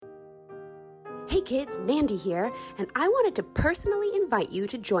Hey kids, Mandy here, and I wanted to personally invite you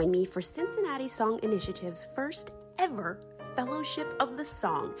to join me for Cincinnati Song Initiative's first ever Fellowship of the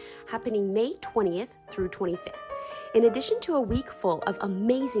Song, happening May 20th through 25th. In addition to a week full of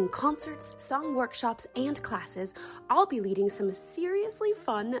amazing concerts, song workshops, and classes, I'll be leading some seriously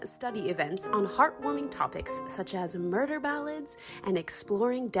fun study events on heartwarming topics such as murder ballads and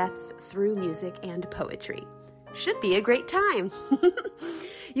exploring death through music and poetry. Should be a great time.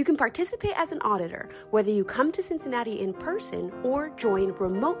 You can participate as an auditor, whether you come to Cincinnati in person or join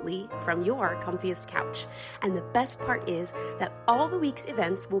remotely from your comfiest couch. And the best part is that all the week's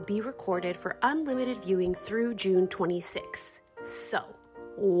events will be recorded for unlimited viewing through June 26. So,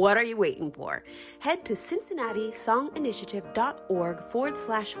 what are you waiting for? Head to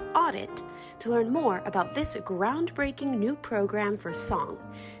cincinnati-songinitiative.org/audit to learn more about this groundbreaking new program for song.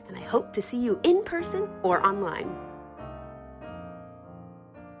 And I hope to see you in person or online.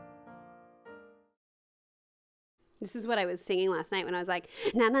 This is what I was singing last night when I was like,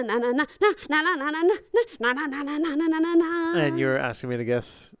 na na na na na na na na na na na na na na na na na na na. And you were asking me to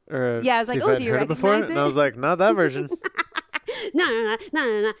guess, or yeah, I was like, oh, do you heard it before? recognize it? And I was like, not that version. Na na na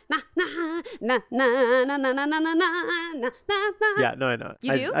na na na na na na na na na na. Yeah, no, I know.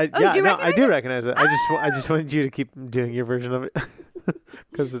 You do? I do you I do recognize it. Ah! I just wanted you to keep doing your version of it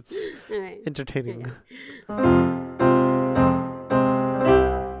because it's Right. entertaining. Okay.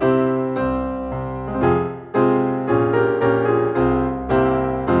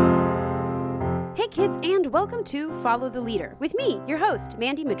 Hey kids, and welcome to Follow the Leader with me, your host,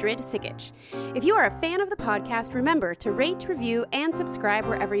 Mandy Madrid Sikic. If you are a fan of the podcast, remember to rate, review, and subscribe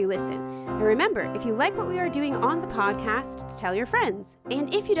wherever you listen. And remember, if you like what we are doing on the podcast, to tell your friends.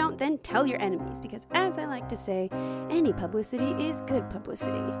 And if you don't, then tell your enemies, because as I like to say, any publicity is good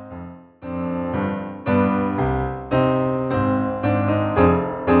publicity.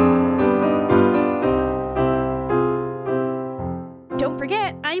 Don't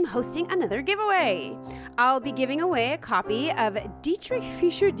forget, I'm hosting another giveaway. I'll be giving away a copy of Dietrich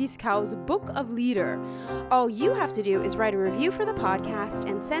Fischer-Dieskau's Book of Leader. All you have to do is write a review for the podcast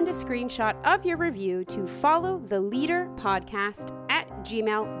and send a screenshot of your review to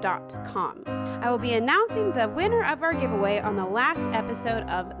followtheleaderpodcast@gmail.com. I will be announcing the winner of our giveaway on the last episode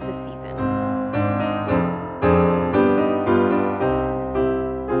of the season.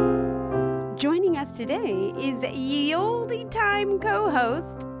 Joining us today is ye olde time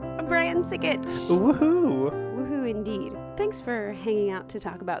co-host, Brian Sikic. Woohoo! Woohoo indeed. Thanks for hanging out to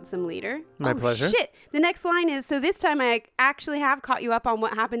talk about some leader. My pleasure. Shit. The next line is, so this time I actually have caught you up on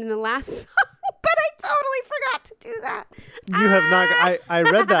what happened in the last song, but I totally forgot to do that. You have not. I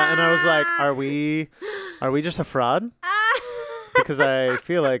read that and I was like, are we just a fraud? Because I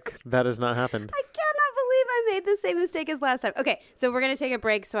feel like that has not happened. I cannot believe I made the same mistake as last time. Okay, so we're going to take a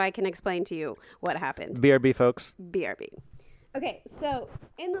break so I can explain to you what happened. BRB, folks. BRB. Okay, so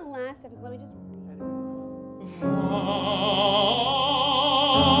in the last episode, let me just read.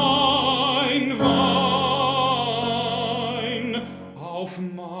 Wein, Wein, auf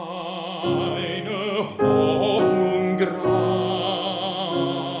meine Hoffnung grab.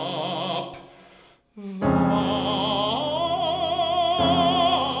 Wein,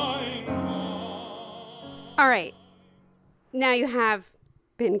 Wein. All right, now you have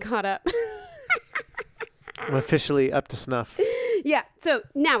been caught up. I'm officially up to snuff. Yeah, so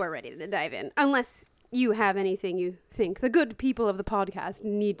now we're ready to dive in. Unless you have anything you think the good people of the podcast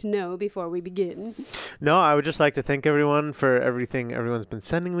need to know before we begin. No, I would just like to thank everyone for everything everyone's been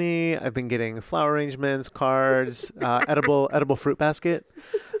sending me. I've been getting flower arrangements, cards, edible fruit basket.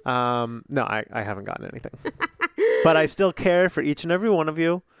 No, I haven't gotten anything. But I still care for each and every one of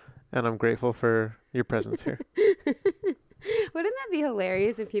you, and I'm grateful for your presence here. Wouldn't that be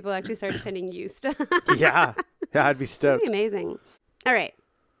hilarious if people actually started sending you stuff? Yeah, I'd be That'd stoked. be amazing. All right,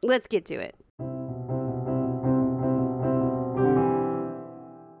 let's get to it.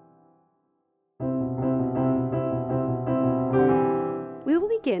 We will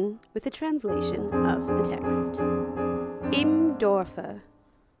begin with a translation of the text. Im Dorfe,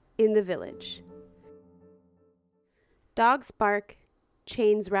 in the village. Dogs bark,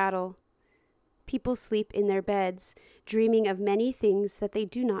 chains rattle. People sleep in their beds, dreaming of many things that they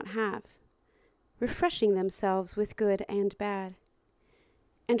do not have, refreshing themselves with good and bad.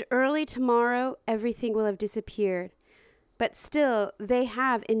 And early tomorrow, everything will have disappeared, but still they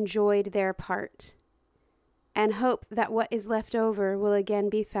have enjoyed their part, and hope that what is left over will again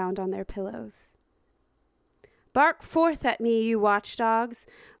be found on their pillows. Bark forth at me, you watchdogs.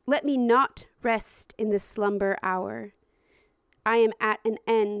 Let me not rest in the slumber hour. I am at an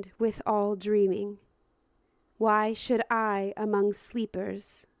end with all dreaming. Why should I among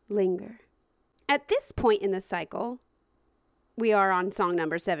sleepers linger? At this point in the cycle, we are on song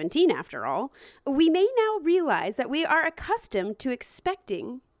number 17 after all, we may now realize that we are accustomed to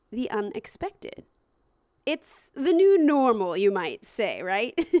expecting the unexpected. It's the new normal, you might say,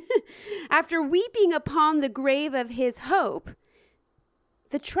 right? After weeping upon the grave of his hope,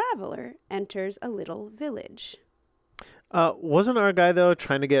 the traveler enters a little village. Wasn't our guy, though,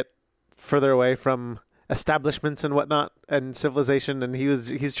 trying to get further away from establishments and whatnot and civilization, and he's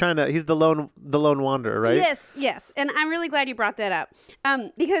the lone wanderer, right? Yes, and I'm really glad you brought that up,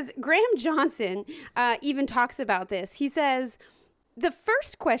 because Graham Johnson even talks about this. He says the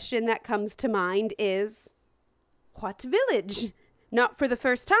first question that comes to mind is, what village? Not for the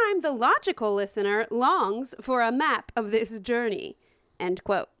first time, the logical listener longs for a map of this journey. End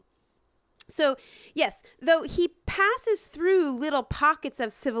quote. So, yes, though he passes through little pockets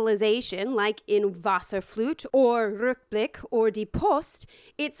of civilization, like in Wasserflut or Rückblick or Die Post,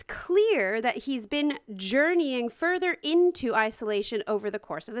 it's clear that he's been journeying further into isolation over the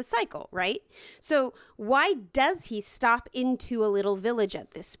course of the cycle, right? So why does he stop into a little village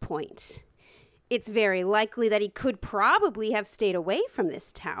at this point? It's very likely that he could probably have stayed away from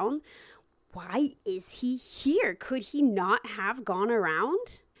this town. Why is he here? Could he not have gone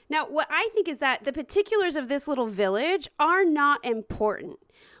around? Now, what I think is that the particulars of this little village are not important.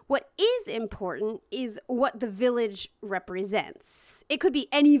 What is important is what the village represents. It could be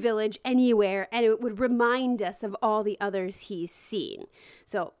any village anywhere, and it would remind us of all the others he's seen.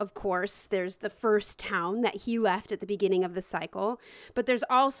 So, of course, there's the first town that he left at the beginning of the cycle, but there's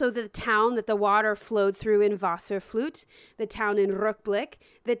also the town that the water flowed through in Wasserflut, the town in Rückblick,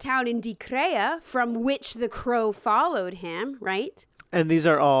 the town in Die Krähe, from which the crow followed him, right? And these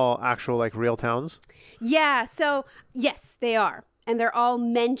are all actual, like, real towns? Yeah, so, yes, they are. And they're all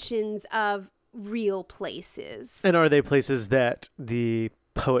mentions of real places. And are they places that the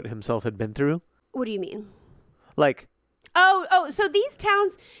poet himself had been through? What do you mean? Like... Oh, so these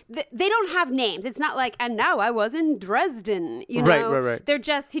towns, they don't have names. It's not like, and now I was in Dresden, you know? Right.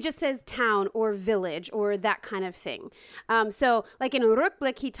 He just says town or village or that kind of thing. So like in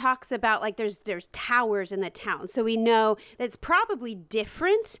Rückblick, he talks about like there's towers in the town. So we know that it's probably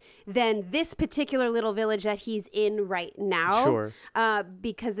different than this particular little village that he's in right now. Sure.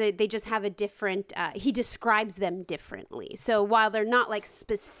 Because they just have a different, he describes them differently. So while they're not like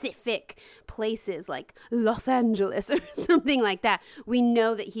specific places like Los Angeles or something like that, we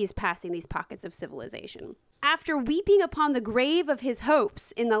know that he's passing these pockets of civilization. After weeping upon the grave of his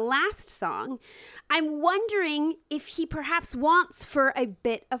hopes in the last song, I'm wondering if he perhaps wants for a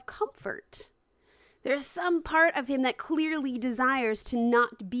bit of comfort. There's some part of him that clearly desires to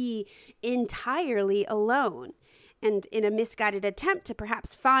not be entirely alone. And in a misguided attempt to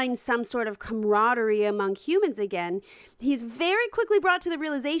perhaps find some sort of camaraderie among humans again, he's very quickly brought to the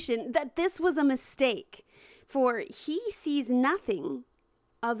realization that this was a mistake. For he sees nothing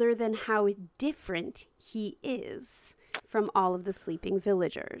other than how different he is from all of the sleeping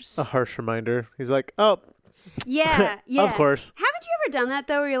villagers. A harsh reminder. He's like, oh. Yeah. Of course. Haven't you ever done that,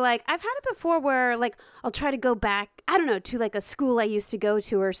 though, where you're like, I've had it before where, like, I'll try to go back, I don't know, to, like, a school I used to go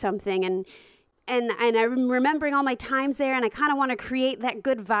to or something, and I'm remembering all my times there, and I kind of want to recreate that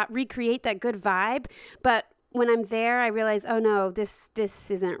good vibe, but when I'm there, I realize, oh no, this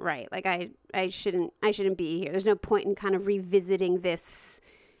isn't right. Like I shouldn't be here. There's no point in kind of revisiting this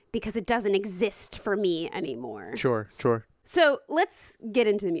because it doesn't exist for me anymore. Sure. So let's get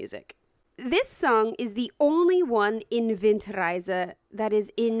into the music. This song is the only one in Windreise that is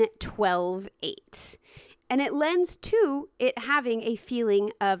in 12/8. And it lends to it having a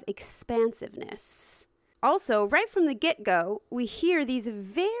feeling of expansiveness. Also, right from the get-go, we hear these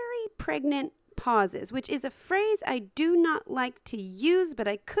very pregnant pauses, which is a phrase I do not like to use, but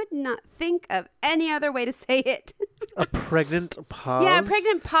I could not think of any other way to say it. A pregnant pause? Yeah, a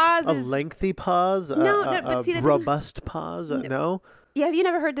pregnant pause a is... lengthy pause? No, but see, that robust pause? No? Yeah, have you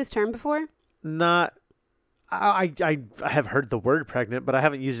never heard this term before? Not... I have heard the word pregnant, but I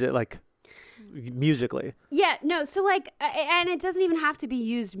haven't used it, like, musically. Yeah, no, so, like, and it doesn't even have to be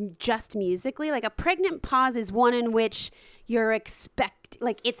used just musically. Like, a pregnant pause is one in which you're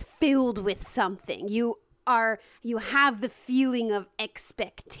it's filled with something. You have the feeling of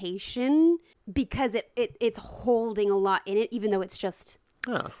expectation because it's holding a lot in it, even though it's just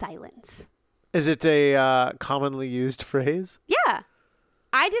silence. Is it a commonly used phrase? Yeah.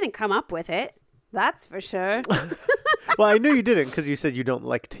 I didn't come up with it. That's for sure. Well, I knew you didn't because you said you don't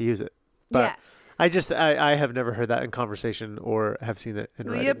like to use it. But yeah. I have never heard that in conversation or have seen it in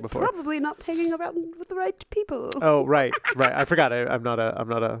writing before. You're probably not hanging around with the right people. Oh, right. I forgot. I'm not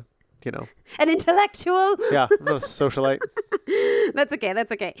a An intellectual. Yeah, I'm not a socialite. That's okay.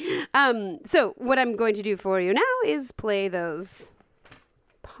 That's okay. So what I'm going to do for you now is play those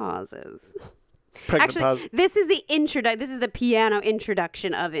pauses. Pregnant pause. This is the piano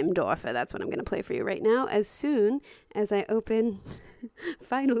introduction of Im Dorfe. That's what I'm going to play for you right now as soon as I open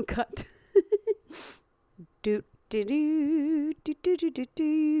Final Cut. do do do do do do do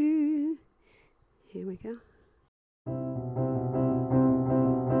do. Here we go.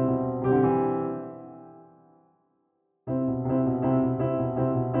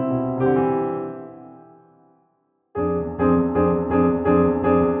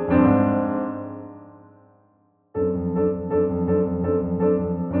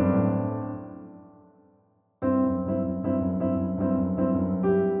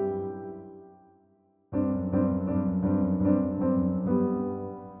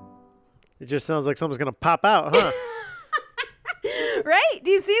 It just sounds like someone's gonna pop out, huh? Right?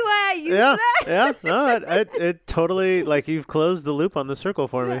 Do you see why I use that? Yeah. No, it totally, like, you've closed the loop on the circle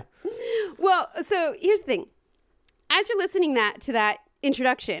for me. Well, so here's the thing. As you're listening to that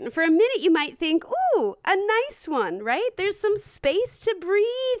introduction, for a minute you might think, ooh, a nice one, right? There's some space to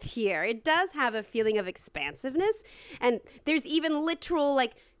breathe here. It does have a feeling of expansiveness, and there's even literal,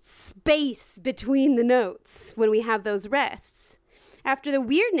 like, space between the notes when we have those rests. After the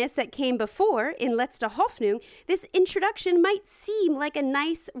weirdness that came before in Letzte Hoffnung, this introduction might seem like a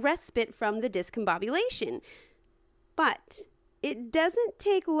nice respite from the discombobulation. But it doesn't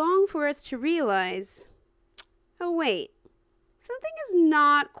take long for us to realize, oh wait, something is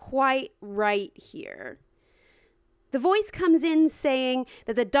not quite right here. The voice comes in saying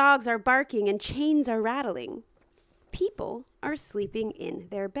that the dogs are barking and chains are rattling. People are sleeping in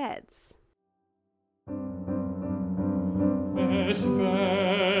their beds. Es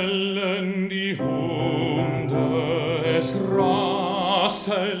bellen die Hunde, es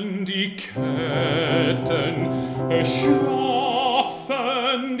rasseln die Ketten, es schlafen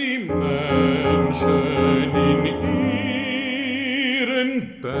die Menschen in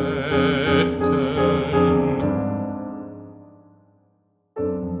ihren Betten.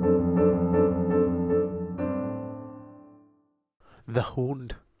 The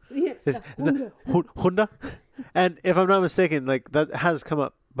Hund. Yeah, Is the Hunda? And if I'm not mistaken, like, that has come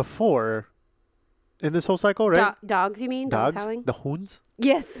up before in this whole cycle, right? Dogs, you mean? Dogs? Howling? The Hunds?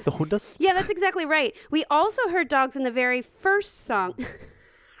 Yes. The Hundas? Yeah, that's exactly right. We also heard dogs in the very first song. I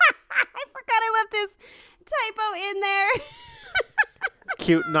forgot I left this typo in there.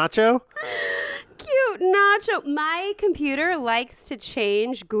 Cute Nacho? Cute Nacho. My computer likes to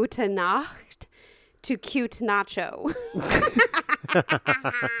change Gute Nacht to Cute Nacho.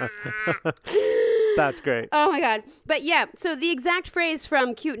 That's great. Oh my God. But yeah, so the exact phrase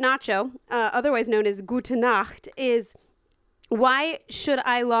from Cute Nacho, otherwise known as Gute Nacht, is, why should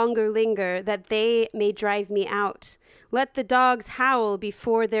I longer linger that they may drive me out? Let the dogs howl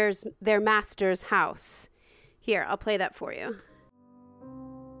before there's their master's house. Here, I'll play that for you.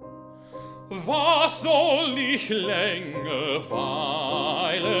 Was soll ich länger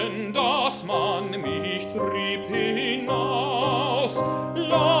weilen, dass man mich trieb hinaus?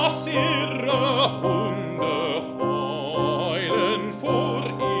 Lass ihre Hunde heulen vor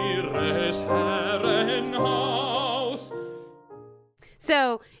ihres Herren Haus.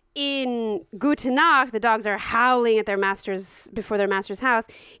 So in Gute Nacht, the dogs are howling at before their master's house.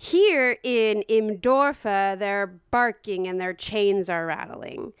 Here in Im Dorfe, they're barking and their chains are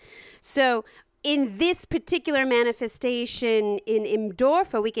rattling. So in this particular manifestation in Im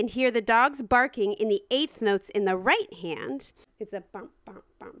Dorfe, we can hear the dogs barking in the eighth notes in the right hand. It's a bump, bump,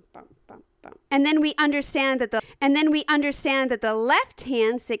 bump, bump, bump, bump. And then we understand that the left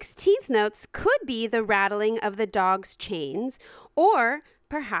hand 16th notes could be the rattling of the dog's chains, or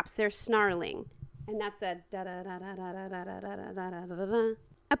perhaps they're snarling. And that's a da da da da da da da da da da da da da.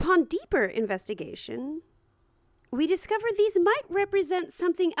 Upon deeper investigation, we discover these might represent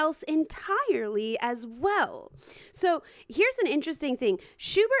something else entirely as well. So here's an interesting thing.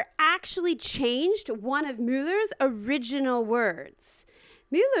 Schubert actually changed one of Müller's original words.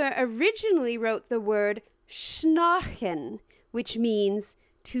 Müller originally wrote the word schnarchen, which means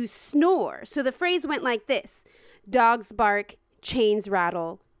to snore. So the phrase went like this: dogs bark, chains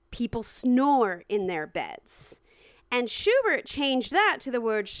rattle, people snore in their beds. And Schubert changed that to the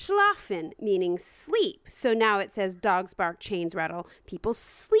word schlafen, meaning sleep. So now it says dogs bark, chains rattle, people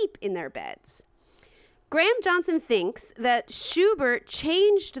sleep in their beds. Graham Johnson thinks that Schubert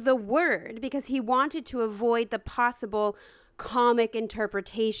changed the word because he wanted to avoid the possible comic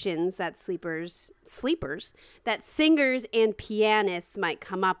interpretations that that singers and pianists might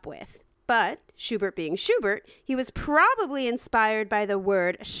come up with. But Schubert being Schubert, he was probably inspired by the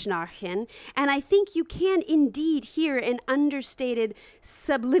word schnarchen, and I think you can indeed hear an understated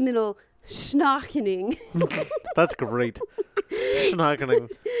subliminal schnarchening. That's great.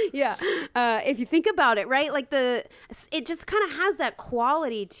 Schnarchening. Yeah. If you think about it, right? Like it just kind of has that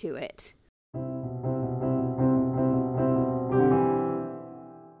quality to it.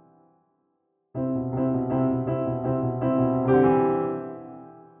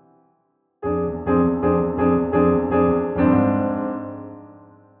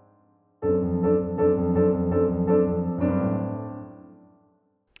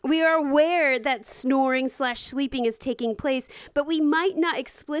 We are aware that snoring/sleeping is taking place, but we might not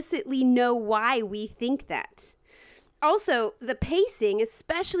explicitly know why we think that. Also, the pacing,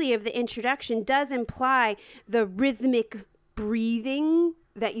 especially of the introduction, does imply the rhythmic breathing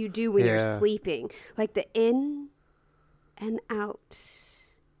that you do when you're sleeping. Like the in and out,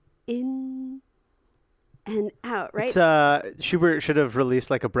 in and out, right? It's, Schubert should have released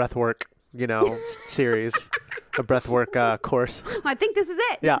like a breathwork, series, a breathwork course. I think this is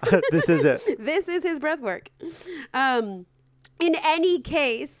it. Yeah, this is it. This is his breathwork. In any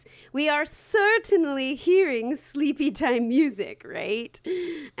case, we are certainly hearing sleepy time music, right?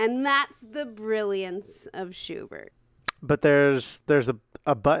 And that's the brilliance of Schubert. But there's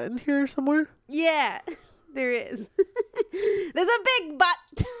a button here somewhere? Yeah, there is. There's a big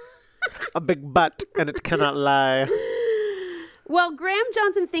butt. A big butt, and it cannot lie. Well, Graham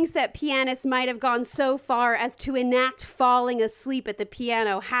Johnson thinks that pianists might have gone so far as to enact falling asleep at the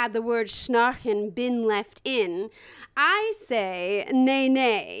piano had the word schnarchen been left in. I say nay,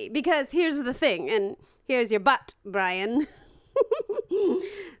 nay, because here's the thing, and here's your butt, Brian.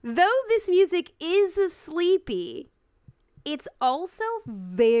 Though this music is sleepy, it's also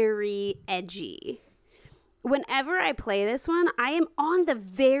very edgy. Whenever I play this one, I am on the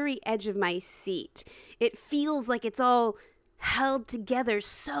very edge of my seat. It feels like it's all held together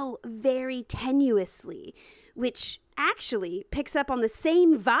so very tenuously, which actually picks up on the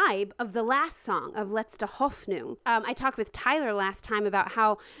same vibe of the last song of Letzte Hoffnung. I talked with Tyler last time about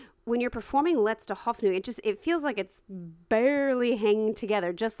how when you're performing Letzte Hoffnung, it feels like it's barely hanging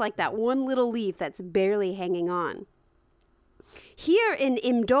together, just like that one little leaf that's barely hanging on. Here in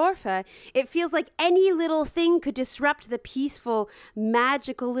Im Dorfe, it feels like any little thing could disrupt the peaceful,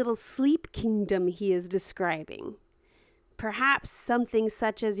 magical little sleep kingdom he is describing. Perhaps something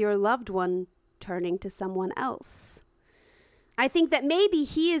such as your loved one turning to someone else. I think that maybe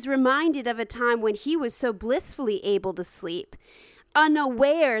he is reminded of a time when he was so blissfully able to sleep,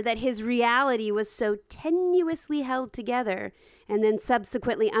 unaware that his reality was so tenuously held together and then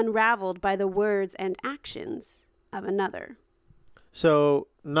subsequently unraveled by the words and actions of another. So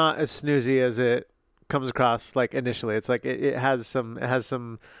not as snoozy as it comes across like initially. It's like it has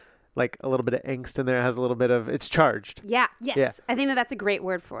some like a little bit of angst in there. It has a little bit of, it's charged. Yeah. Yes. Yeah. I think that's a great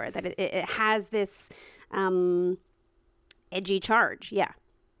word for it, that it has this edgy charge. Yeah.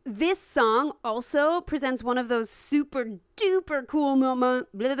 This song also presents one of those super duper cool moments.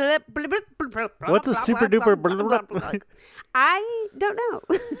 What's a super duper? I don't know.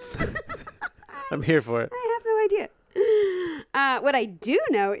 I'm here for it. I have no idea. What I do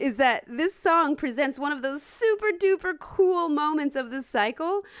know is that this song presents one of those super duper cool moments of the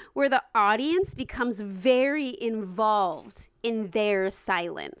cycle where the audience becomes very involved in their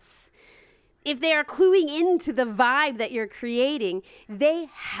silence. If they are cluing into the vibe that you're creating, they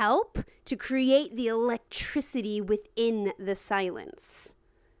help to create the electricity within the silence.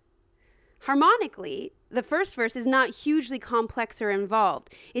 Harmonically, the first verse is not hugely complex or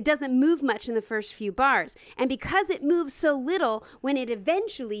involved. It doesn't move much in the first few bars. And because it moves so little, when it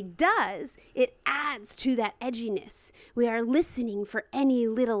eventually does, it adds to that edginess. We are listening for any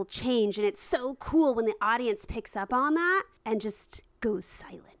little change, and it's so cool when the audience picks up on that and just goes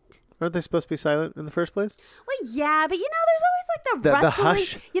silent. Aren't they supposed to be silent in the first place? Well, yeah, but there's always like the rustling.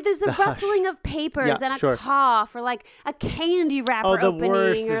 hush. Yeah, there's the rustling of papers and a cough, or like a candy wrapper opening. Oh, the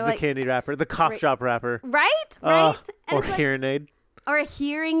worst or is like, the candy wrapper, the cough drop wrapper. Right? And or it's hearing aid. Or a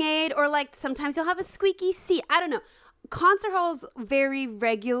hearing aid, or like sometimes you'll have a squeaky seat. I don't know. Concert halls very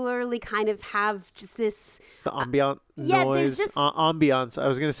regularly kind of have just this... The ambient noise. Ambiance. I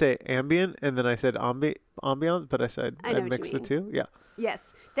was going to say ambient, and then I said ambiance, but I mixed the two. Yeah.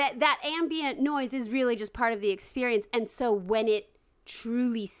 Yes. That ambient noise is really just part of the experience. And so when it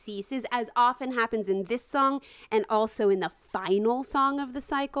truly ceases, as often happens in this song and also in the final song of the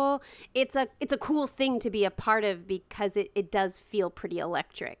cycle, it's a cool thing to be a part of, because it does feel pretty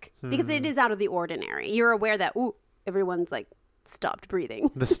electric. Because it is out of the ordinary. You're aware that, everyone's like stopped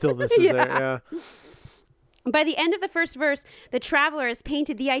breathing. The stillness is there, yeah. By the end of the first verse, the traveler has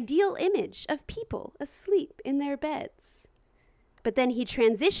painted the ideal image of people asleep in their beds. But then he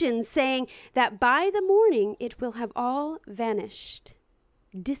transitions, saying that by the morning it will have all vanished,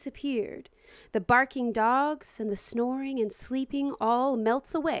 disappeared. The barking dogs and the snoring and sleeping all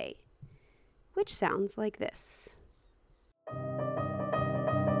melts away, which sounds like this.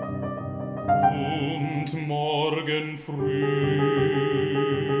 Und morgen früh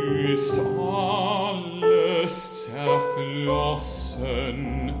ist alles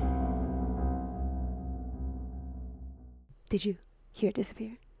zerflossen. Did you hear it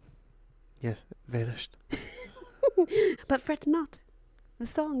disappear? Yes, vanished. But fret not, the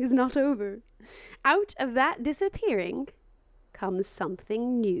song is not over. Out of that disappearing comes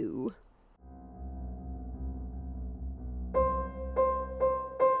something new.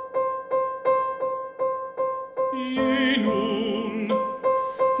 Je nun,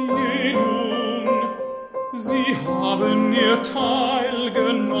 sie haben ihr Teil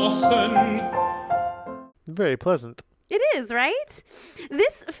genossen. Very pleasant. It is, right?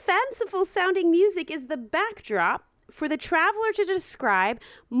 This fanciful sounding music is the backdrop for the traveler to describe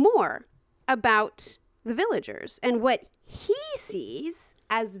more about the villagers and what he sees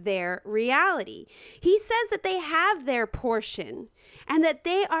as their reality. He says that they have their portion and that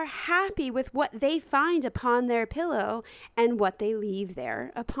they are happy with what they find upon their pillow and what they leave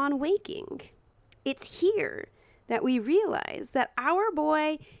there upon waking. It's here that we realize that our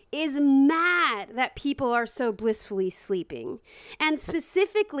boy is mad that people are so blissfully sleeping, and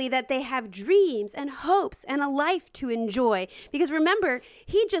specifically that they have dreams and hopes and a life to enjoy. Because remember,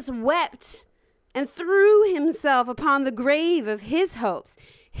 he just wept and threw himself upon the grave of his hopes.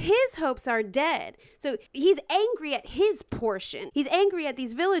 His hopes are dead. So he's angry at his portion. He's angry at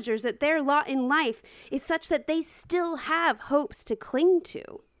these villagers that their lot in life is such that they still have hopes to cling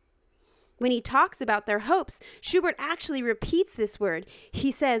to. When he talks about their hopes, Schubert actually repeats this word.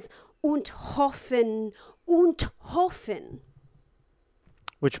 He says, und hoffen, und hoffen.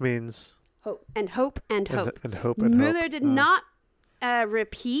 Which means? Hope, and hope, and hope. And hope, and Müller hope. did not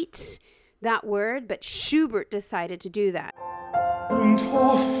repeat that word, but Schubert decided to do that. Und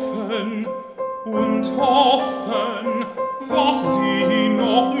hoffen, was sie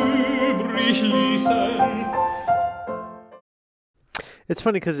noch übrig ließen. It's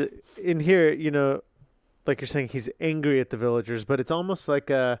funny because in here, you know, like you're saying, he's angry at the villagers, but it's almost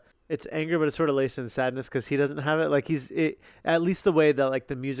like it's anger, but it's sort of laced in sadness because he doesn't have it. Like at least the way that like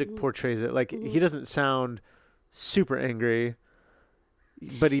the music portrays it, like he doesn't sound super angry,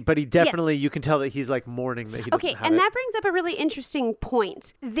 but he definitely, you can tell that he's like mourning that he doesn't have and it. that brings up a really interesting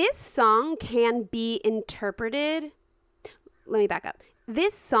point. This song can be interpreted. Let me back up.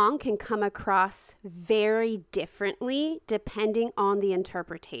 This song can come across very differently depending on the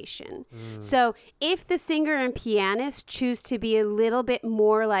interpretation. So if the singer and pianist choose to be a little bit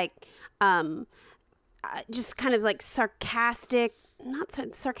more like, just kind of like sarcastic,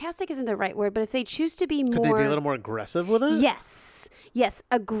 sarcastic isn't the right word, but if they choose to be more... Could they be a little more aggressive with it? Yes,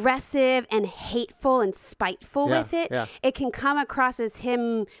 aggressive and hateful and spiteful with it. Yeah. It can come across as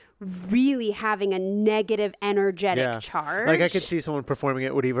him really having a negative energetic charge. Like I could see someone performing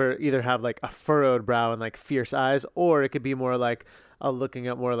it would either have like a furrowed brow and like fierce eyes, or it could be more like looking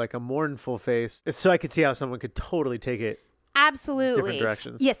at more like a mournful face. So I could see how someone could totally take it absolutely different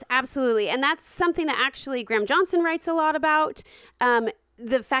directions. Yes, absolutely. And that's something that actually Graham Johnson writes a lot about.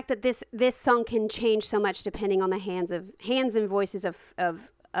 The fact that this song can change so much depending on the hands and voices of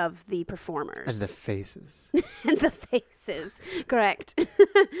the performers. And the faces. And the faces, correct.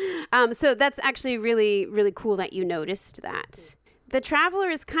 So that's actually really, really cool that you noticed that. The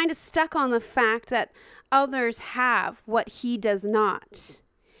traveler is kind of stuck on the fact that others have what he does not.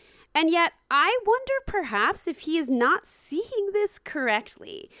 And yet, I wonder perhaps if he is not seeing this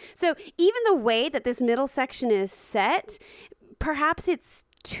correctly. So even the way that this middle section is set, perhaps it's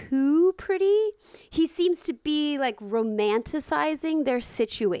too pretty. He seems to be like romanticizing their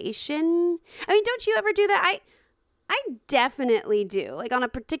situation. I mean, don't you ever do that? I definitely do. Like on a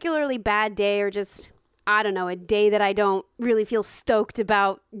particularly bad day, or just, I don't know, a day that I don't really feel stoked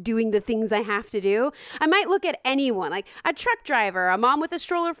about doing the things I have to do, I might look at anyone, like a truck driver, a mom with a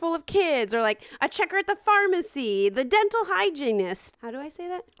stroller full of kids, or like a checker at the pharmacy, the dental hygienist. How do I say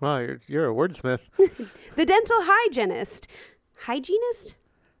that? Wow, you're a wordsmith. The dental hygienist. Hygienist?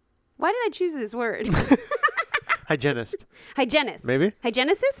 Why did I choose this word? Hygienist. Hygienist. Maybe?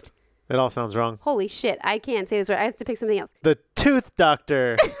 Hygienicist? It all sounds wrong. Holy shit, I can't say this word. I have to pick something else. The tooth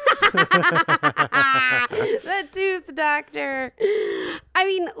doctor. The tooth doctor. I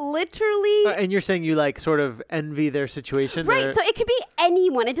mean, literally. And you're saying you like sort of envy their situation, Right, so it could be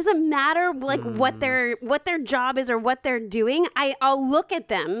anyone. It doesn't matter like what their job is or what they're doing. I'll look at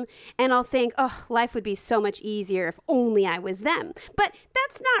them and I'll think, oh, life would be so much easier if only I was them. But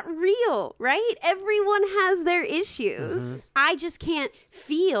that's not real, right? Everyone has their issues. I just can't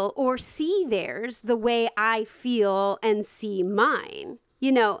feel or see theirs the way I feel and see mine.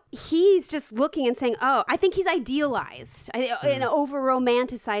 You know, he's just looking and saying, oh, I think he's idealized and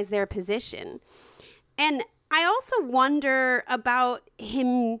over-romanticized their position. And I also wonder about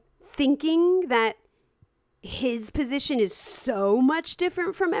him thinking that his position is so much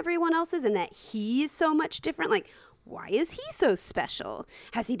different from everyone else's and that he is so much different. Like, why is he so special?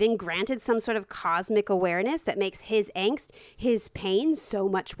 Has he been granted some sort of cosmic awareness that makes his angst, his pain so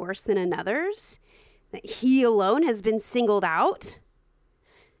much worse than another's? That he alone has been singled out?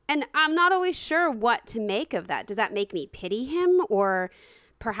 And I'm not always sure what to make of that. Does that make me pity him? Or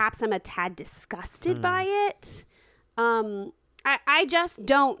perhaps I'm a tad disgusted by it? I just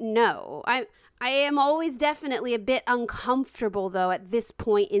don't know. I am always definitely a bit uncomfortable, though, at this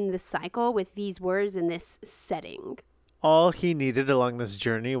point in the cycle with these words in this setting. All he needed along this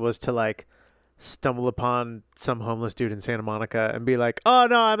journey was to like stumble upon some homeless dude in Santa Monica and be like, oh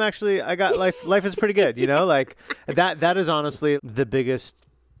no, I got life is pretty good, you know? Like that is honestly the biggest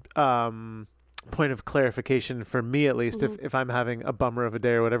point of clarification for me, at least, if I'm having a bummer of a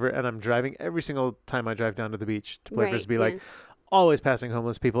day or whatever, and I'm driving every single time I drive down to the beach to play frisbee, like always passing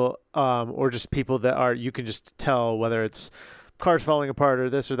homeless people, or just people that are, you can just tell whether it's cars falling apart or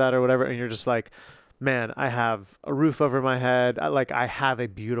this or that or whatever, and you're just like, man, I have a roof over my head. I have a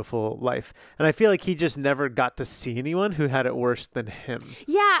beautiful life. And I feel like he just never got to see anyone who had it worse than him.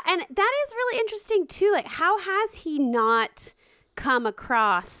 Yeah, and that is really interesting too. Like, how has he not come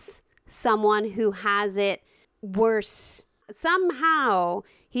across someone who has it worse? Somehow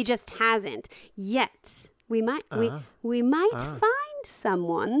he just hasn't yet. We might find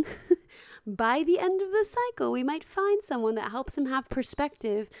someone by the end of the cycle. We might find someone that helps him have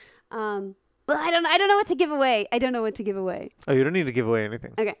perspective. But I don't know what to give away. Oh, you don't need to give away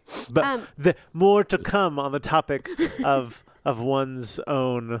anything. Okay. But the more to come on the topic of one's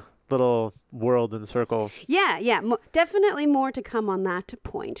own little world and circle. Yeah. Definitely more to come on that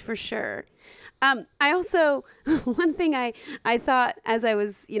point for sure. I also, one thing I thought as I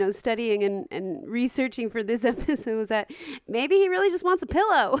was, studying and researching for this episode was that maybe he really just wants a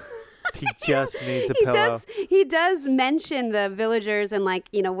pillow. He just needs a pillow. He does mention the villagers and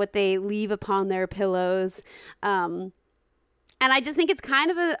what they leave upon their pillows. And I just think it's kind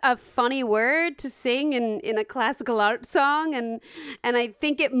of a funny word to sing in a classical art song. And I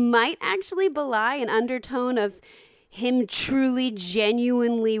think it might actually belie an undertone of him truly,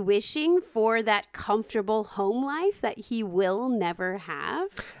 genuinely wishing for that comfortable home life that he will never have.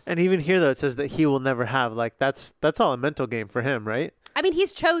 And even here, though, it says that he will never have. Like, that's all a mental game for him, right? I mean,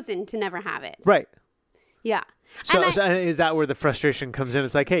 he's chosen to never have it. Right. Yeah. So is that where the frustration comes in?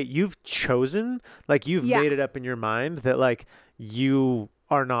 It's like, hey, you've chosen, like you've made it up in your mind that like you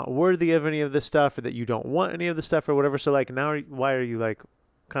are not worthy of any of this stuff or that you don't want any of the stuff or whatever. So like now, why are you like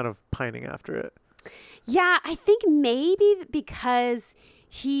kind of pining after it? Yeah, I think maybe because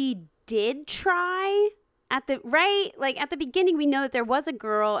he did try at the beginning. We know that there was a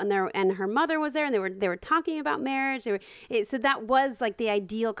girl and her mother was there, and they were talking about marriage. So that was like the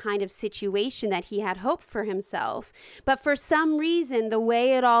ideal kind of situation that he had hoped for himself. But for some reason, the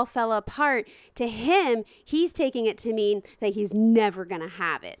way it all fell apart, to him, he's taking it to mean that he's never going to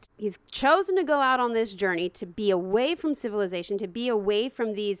have it. He's chosen to go out on this journey to be away from civilization, to be away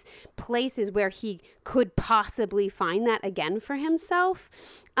from these places where he could possibly find that again for himself.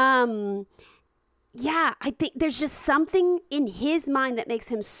 Yeah, I think there's just something in his mind that makes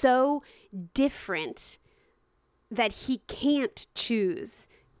him so different that he can't choose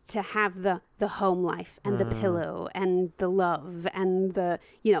to have the home life and the pillow and the love and the,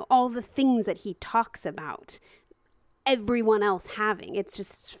 all the things that he talks about everyone else having. It's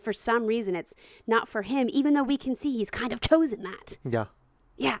just, for some reason, it's not for him, even though we can see he's kind of chosen that. Yeah.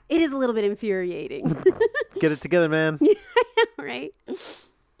 Yeah, it is a little bit infuriating. Get it together, man. Right?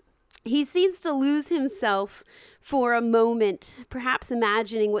 He seems to lose himself for a moment, perhaps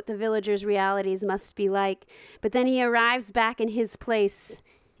imagining what the villagers' realities must be like. But then he arrives back in his place,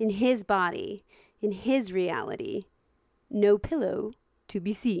 in his body, in his reality. No pillow to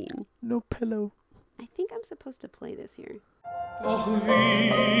be seen. No pillow. I think I'm supposed to play this here. Doch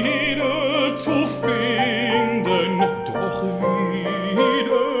wieder zu finden,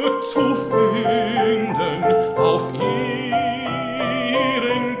 auf ihren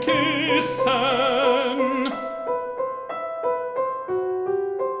Kind.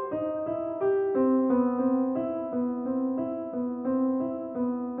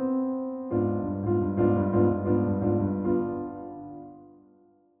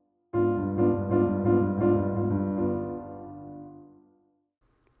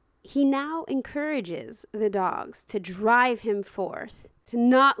 He now encourages the dogs to drive him forth, to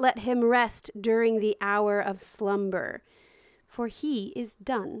not let him rest during the hour of slumber, for he is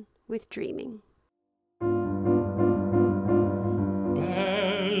done with dreaming.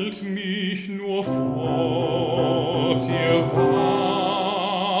 Bellt mich nur fort, ihr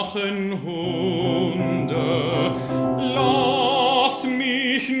wachen Hunde, lasst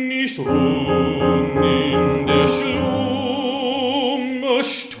mich nicht ruhen in der Schlummerstunde.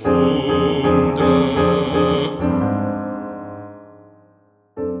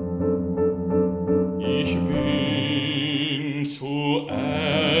 Ich bin zu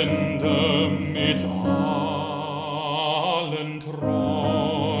Ende mit allen Träumen.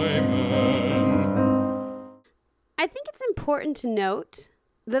 I think it's important to note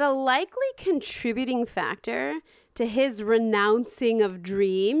that a likely contributing factor to his renouncing of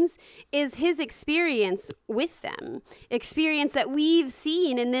dreams is his experience with them, experience that we've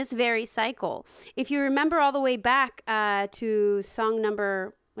seen in this very cycle. If you remember all the way back to song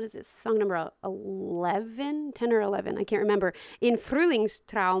number 11, 10 or 11, I can't remember, in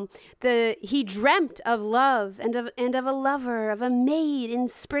Frühlingstraum, he dreamt of love and of a lover, of a maid in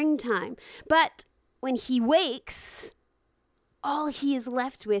springtime. But when he wakes, all he is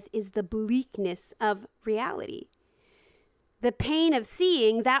left with is the bleakness of reality. The pain of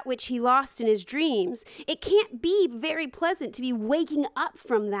seeing that which he lost in his dreams. It can't be very pleasant to be waking up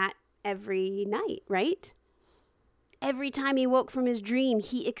from that every night, right? Every time he woke from his dream,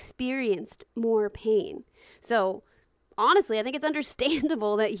 he experienced more pain. So, honestly, I think it's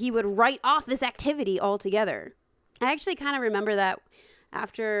understandable that he would write off this activity altogether. I actually kind of remember that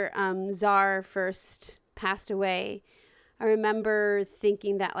after Czar first passed away, I remember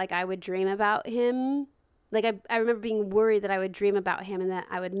thinking that, like, I would dream about him. Like, I remember being worried that I would dream about him and that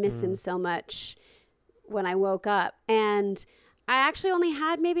I would miss him so much when I woke up. And I actually only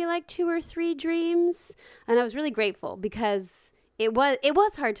had maybe like 2 or 3 dreams. And I was really grateful because it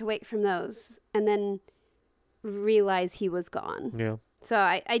was hard to wake from those and then realize he was gone. Yeah. So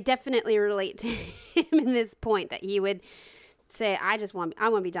I definitely relate to him in this point that he would say, I want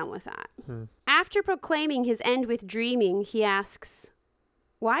to be done with that. After proclaiming his end with dreaming, he asks,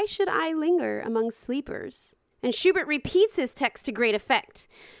 why should I linger among sleepers? And Schubert repeats his text to great effect.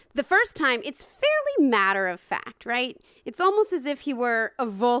 The first time, it's fairly matter of fact, right? It's almost as if he were a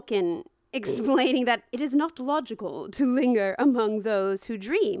Vulcan explaining that it is not logical to linger among those who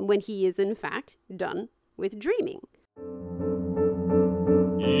dream when he is in fact done with dreaming.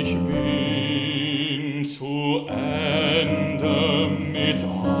 Ich bin zu Ende mit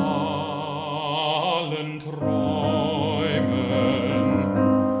allen Träumen.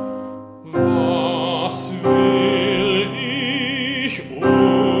 Was will ich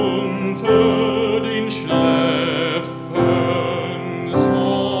unter den Schläfen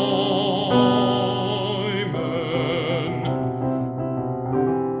säumen?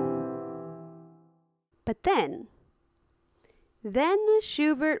 But then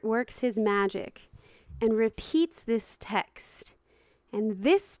Schubert works his magic and repeats this text. And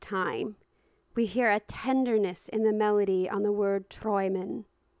this time, we hear a tenderness in the melody on the word träumen,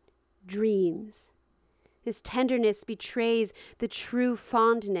 dreams. This tenderness betrays the true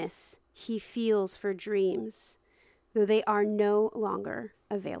fondness he feels for dreams, though they are no longer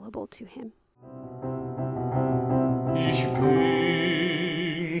available to him. Ich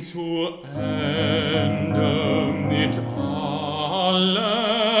bin zu Ende mit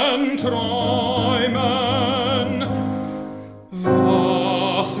allen Träumen.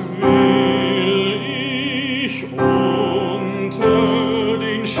 Was will ich unter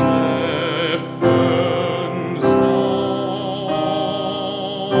den Schläfen säumen?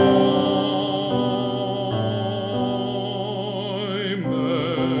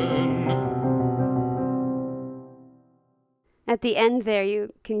 At the end there,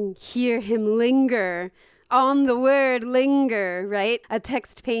 you can hear him linger on the word linger, right? A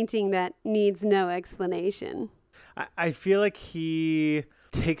text painting that needs no explanation. I feel like he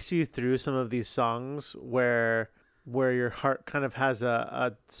takes you through some of these songs where your heart kind of has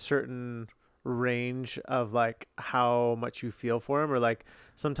a certain range of like how much you feel for him, or like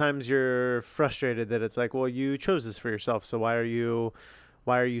sometimes you're frustrated that it's like, well, you chose this for yourself, so why are you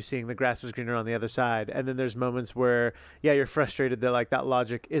seeing the grass is greener on the other side? And then there's moments where, yeah, you're frustrated that like that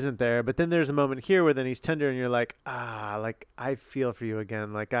logic isn't there. But then there's a moment here where then he's tender and you're like, like I feel for you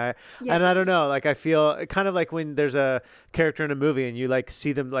again. Like and I don't know, like I feel kind of like when there's a character in a movie and you like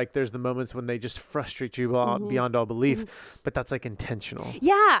see them, like there's the moments when they just frustrate you beyond all belief, but that's like intentional.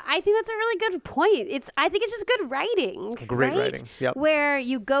 Yeah, I think that's a really good point. I think it's just good writing. Great writing. Yep. Where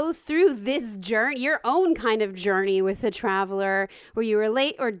you go through this journey, your own kind of journey with the traveler, where you were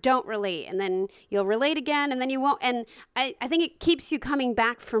relate or don't relate, and then you'll relate again, and then you won't. And I think it keeps you coming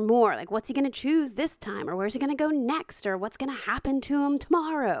back for more. Like, what's he going to choose this time, or where's he going to go next, or what's going to happen to him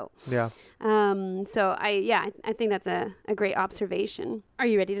tomorrow? Yeah. So I think that's a great observation. Are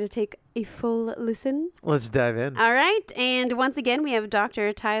you ready to take a full listen? Let's dive in. All right. And once again, we have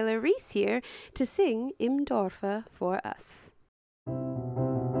Dr. Tyler Reese here to sing Im Dorfe for us.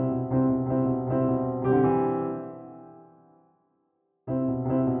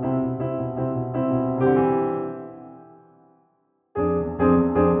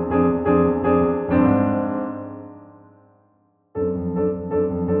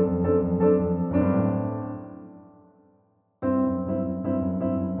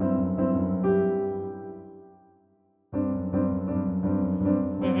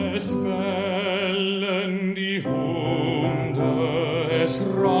 Es bellen die Hunde, es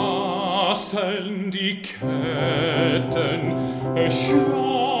rasseln die Ketten, es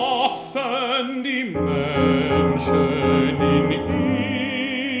schlafen die Menschen in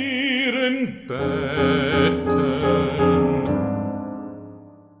ihren Betten.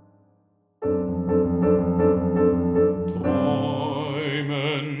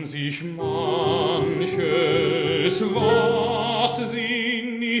 Träumen sich manches, was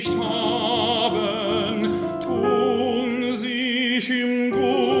sie nicht haben, tun sich im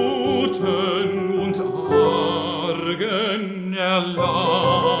Guten und Argen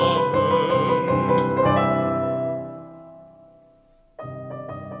erlaben.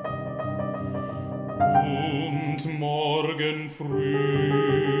 Und morgen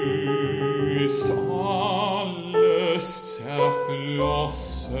früh ist alles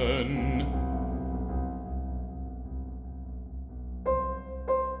zerflossen.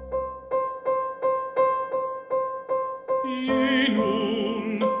 Je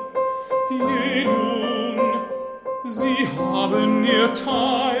nun, sie haben ihr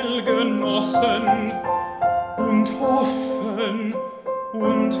Teil genossen und hoffen,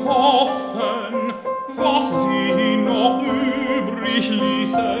 was sie noch übrig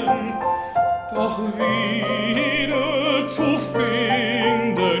ließen, doch wieder zu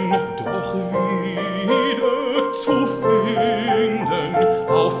finden,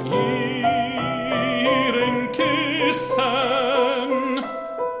 auf ihren Kissen.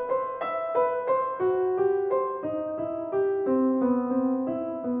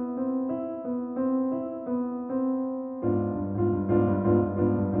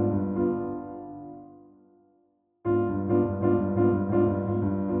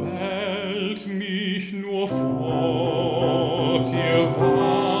 Bellt mich nur fort, ihr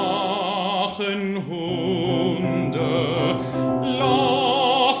wachen Hunde,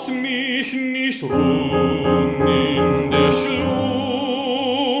 lasst mich nicht ruhen in der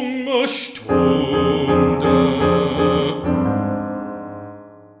Schlummerstunde.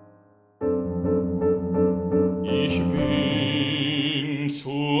 Ich bin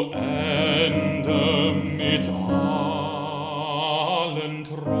zu Ende mit allen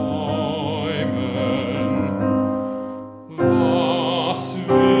Träumen. Was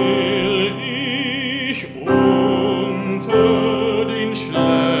will ich unter den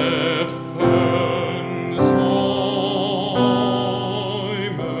Schläfen säumen?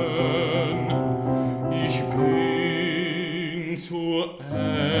 Ich bin zu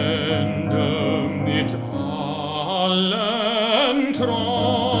Ende mit allen Träumen.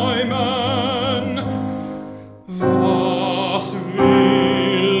 Was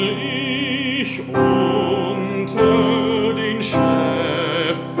will ich unter den Schläfen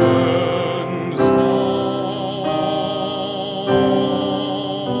säumen?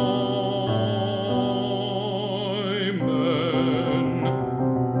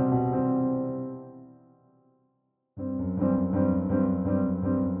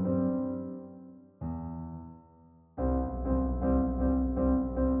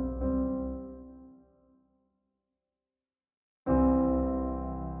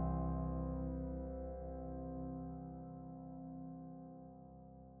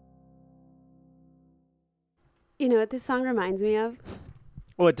 You know what this song reminds me of?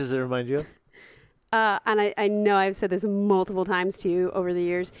 What does it remind you of? And I know I've said this multiple times to you over the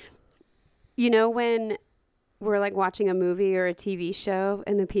years. You know when we're like watching a movie or a TV show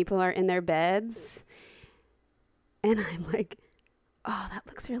and the people are in their beds and I'm like, oh, that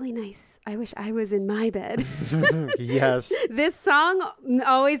looks really nice. I wish I was in my bed. Yes. This song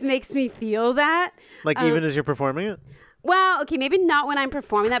always makes me feel that. Like even as you're performing it? Well, okay, maybe not when I'm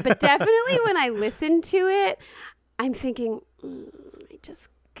performing that, but definitely when I listen to it, I'm thinking, I just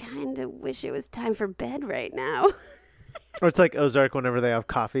kind of wish it was time for bed right now. Or it's like Ozark whenever they have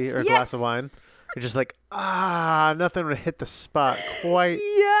coffee or a glass of wine. You're just like, nothing would hit the spot quite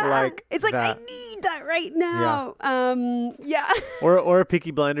like it's like, that. I need that right now. Yeah. Or a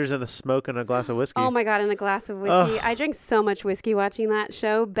Peaky Blinders and a smoke and a glass of whiskey. Oh my God, and a glass of whiskey. I drank so much whiskey watching that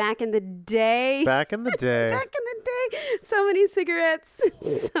show back in the day. Back in the day. Back in the day. So many cigarettes.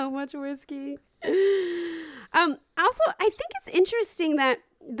 So much whiskey. Also, I think it's interesting that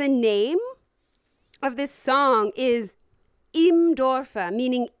the name of this song is Im Dorfe,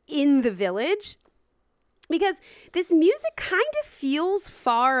 meaning in the village. Because this music kind of feels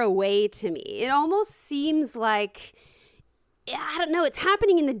far away to me. It almost seems like, I don't know, it's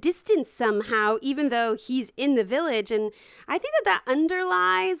happening in the distance somehow, even though he's in the village. And I think that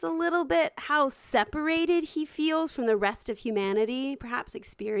underlies a little bit how separated he feels from the rest of humanity, perhaps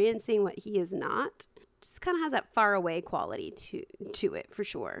experiencing what he is not. Just kind of has that far away quality to it, for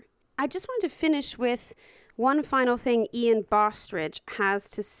sure. I just wanted to finish with one final thing Ian Bostridge has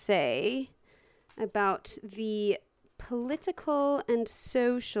to say about the political and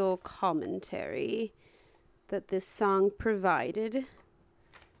social commentary that this song provided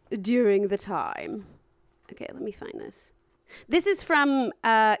during the time. Okay, let me find this. This is from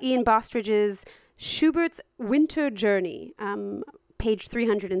Ian Bostridge's Schubert's Winter Journey, page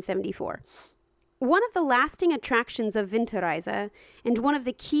 374. One of the lasting attractions of Winterreise, and one of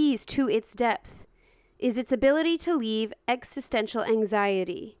the keys to its depth, is its ability to leave existential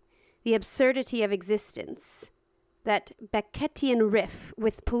anxiety, the absurdity of existence, that Beckettian riff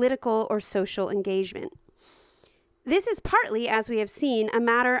with political or social engagement. This is partly, as we have seen, a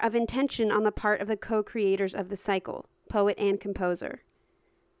matter of intention on the part of the co-creators of the cycle, poet and composer.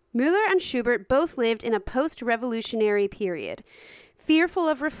 Müller and Schubert both lived in a post-revolutionary period, fearful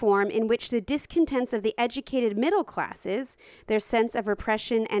of reform, in which the discontents of the educated middle classes, their sense of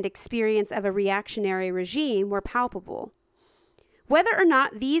repression and experience of a reactionary regime, were palpable. Whether or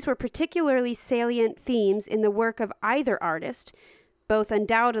not these were particularly salient themes in the work of either artist, both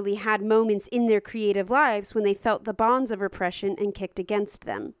undoubtedly had moments in their creative lives when they felt the bonds of repression and kicked against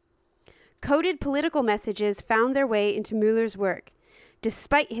them. Coded political messages found their way into Müller's work,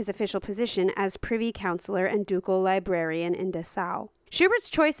 despite his official position as privy councillor and ducal librarian in Dessau. Schubert's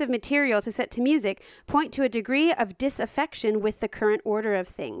choice of material to set to music point to a degree of disaffection with the current order of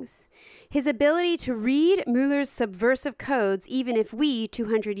things. His ability to read Müller's subversive codes, even if we,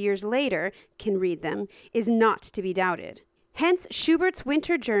 200 years later, can read them, is not to be doubted. Hence, Schubert's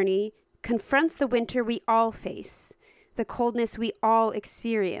Winter Journey confronts the winter we all face, the coldness we all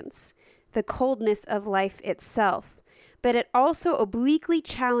experience, the coldness of life itself, but it also obliquely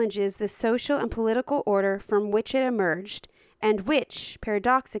challenges the social and political order from which it emerged, and which,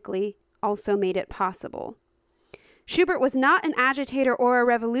 paradoxically, also made it possible. Schubert was not an agitator or a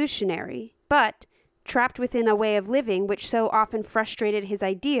revolutionary, but, trapped within a way of living which so often frustrated his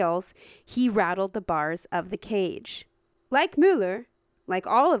ideals, he rattled the bars of the cage. Like Müller, like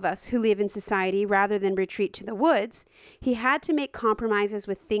all of us who live in society rather than retreat to the woods, he had to make compromises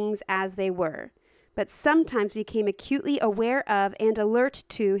with things as they were, but sometimes became acutely aware of and alert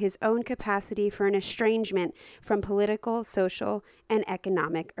to his own capacity for an estrangement from political, social, and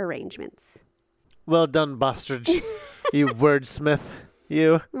economic arrangements. Well done, Bostridge. You wordsmith.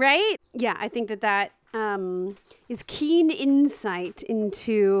 You. Right? Yeah, I think that is keen insight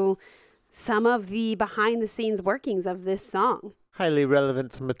into some of the behind-the-scenes workings of this song. Highly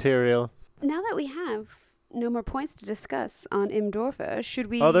relevant material. Now that we have no more points to discuss on Im Dorfe, should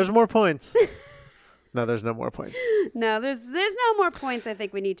we... Oh, there's more points. No, there's no more points. No, there's no more points I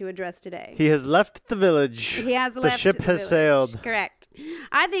think we need to address today. He has left the village. He has left the ship the has village. sailed. Correct.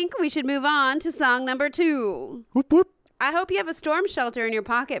 I think we should move on to song number 2. Whoop, whoop. I hope you have a storm shelter in your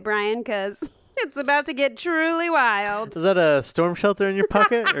pocket, Brian, because it's about to get truly wild. Is that a storm shelter in your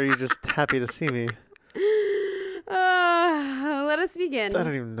pocket, or are you just happy to see me? Let us begin. I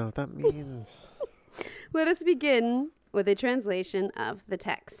don't even know what that means. Let us begin with a translation of the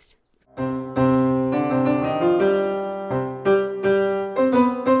text.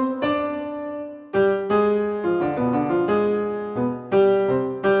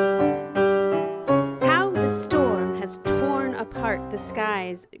 The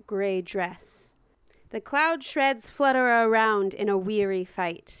sky's gray dress. The cloud shreds flutter around in a weary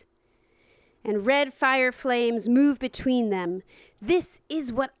fight, and red fire flames move between them. This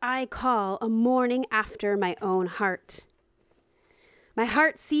is what I call a morning after my own heart. My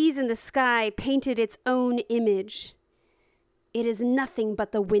heart sees in the sky painted its own image. It is nothing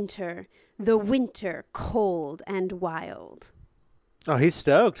but the winter cold and wild. Oh, he's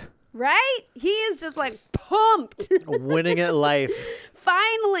stoked. Right? He is just like pumped. Winning at life.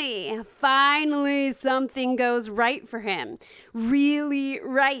 Finally, something goes right for him. Really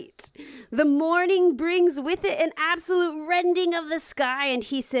right. The morning brings with it an absolute rending of the sky, and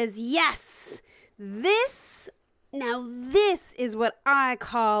he says, yes, this is what I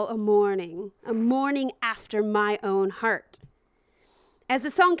call a morning after my own heart. As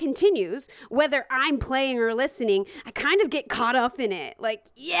the song continues, whether I'm playing or listening, I kind of get caught up in it. Like,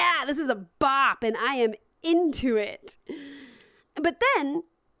 yeah, this is a bop, and I am into it. But then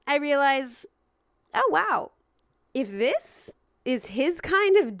I realize, oh, wow, if this is his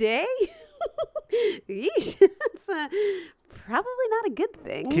kind of day, yeesh, that's probably not a good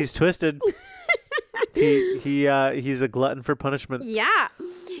thing. He's twisted. He's a glutton for punishment. Yeah.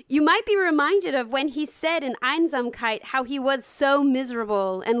 You might be reminded of when he said in Einsamkeit how he was so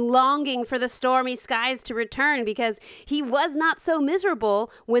miserable and longing for the stormy skies to return because he was not so miserable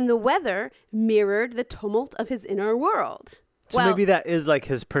when the weather mirrored the tumult of his inner world. So maybe that is like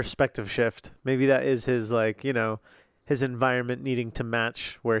his perspective shift. Maybe that is his his environment needing to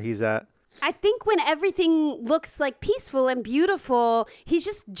match where he's at. I think when everything looks like peaceful and beautiful, he's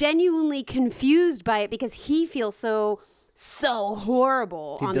just genuinely confused by it because he feels so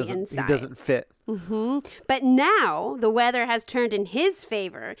horrible on the inside. He doesn't fit. Mm-hmm. But now the weather has turned in his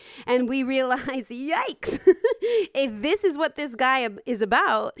favor and we realize, yikes, if this is what this guy is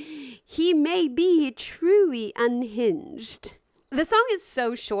about, he may be truly unhinged. The song is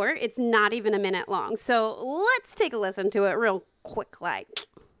so short, it's not even a minute long. So let's take a listen to it real quick like.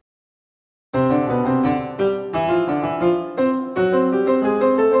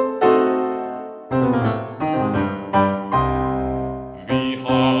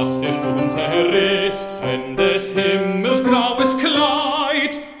 Zerrissen des Himmels graues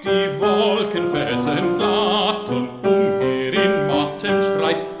Kleid, die Wolkenfelsen flattern umher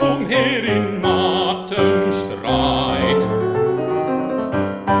in mattem Streit,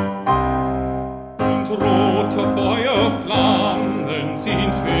 Und rote Feuerflammen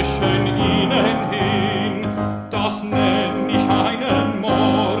ziehen zwischen ihnen hin, das nenn ich einen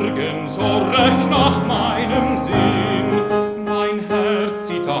Morgen, so recht nach meinem Sinn. Mein Herz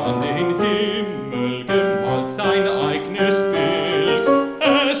sieht an den Himmel gemalt sein eigenes Bild.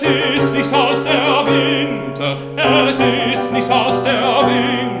 Es ist nichts als der Winter, es ist nichts als der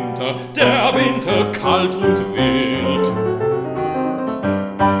Winter kalt und wild.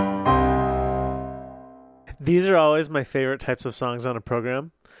 These are always my favorite types of songs on a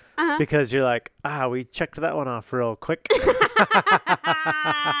program. Because you're like, we checked that one off real quick.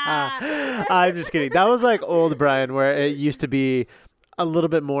 I'm just kidding. That was like old Brian, where it used to be a little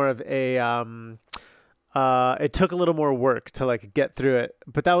bit more of a, it took a little more work to like get through it.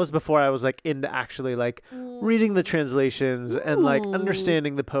 But that was before I was like into actually like reading the translations and like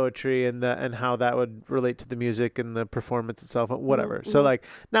understanding the poetry and how that would relate to the music and the performance itself, whatever. So like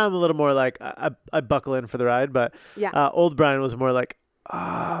now I'm a little more like, I buckle in for the ride, but old Brian was more like,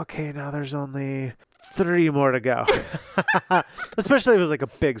 okay, now there's only 3 more to go. Especially if it was like a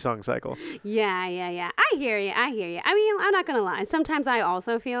big song cycle. Yeah. I hear you. I mean, I'm not going to lie. Sometimes I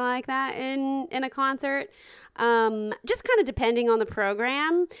also feel like that in a concert. Just kind of depending on the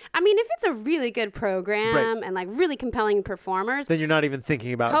program. I mean, if it's a really good program and like really compelling performers, then you're not even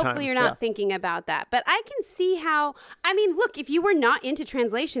thinking about time. Hopefully you're not thinking about that. But I can see how, I mean, look, if you were not into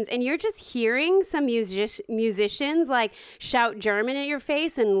translations and you're just hearing some musicians like shout German at your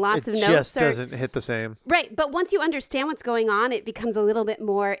face and lots of notes. It just doesn't hit the same. Right. But once you understand what's going on, it becomes a little bit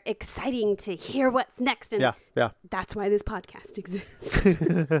more exciting to hear what's next. And that's why this podcast exists.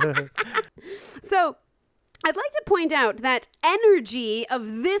 So I'd like to point out that energy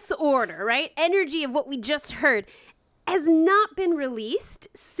of this order, right? Energy of what we just heard has not been released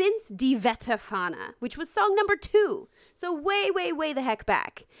since Die Wetterfahne, which was song number 2. So way the heck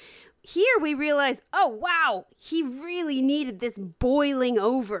back. Here we realize, oh, wow, he really needed this boiling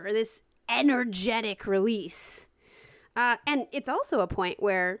over, this energetic release. And it's also a point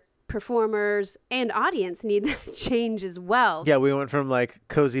where performers and audience need that change as well. Yeah, we went from like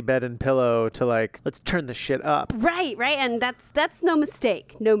cozy bed and pillow to like, let's turn the shit up. Right. And that's no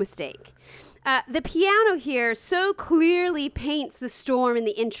mistake. The piano here so clearly paints the storm in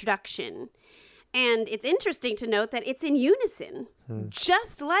the introduction. And it's interesting to note that it's in unison,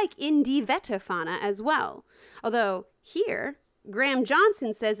 just like in Die Wetterfahne as well. Although here, Graham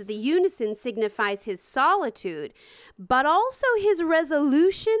Johnson says that the unison signifies his solitude, but also his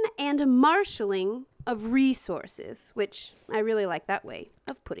resolution and marshalling of resources, which I really like that way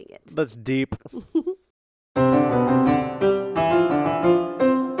of putting it. That's deep.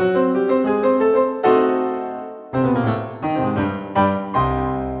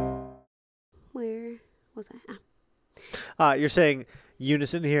 Where was I? You're saying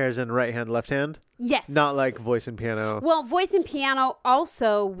unison here as in right hand, left hand? Yes. Not like voice and piano. Well, voice and piano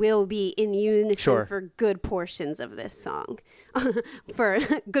also will be in unison Sure. for good portions of this song. For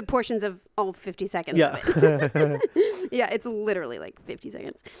good portions of all 50 seconds Yeah. of it. Yeah, it's literally like 50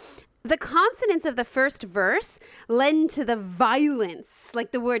 seconds. The consonants of the first verse lend to the violence,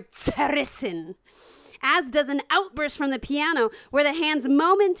 like the word zerrissen, as does an outburst from the piano where the hands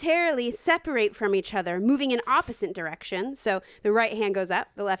momentarily separate from each other, moving in opposite direction. So the right hand goes up,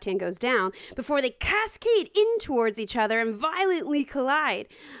 the left hand goes down, before they cascade in towards each other and violently collide,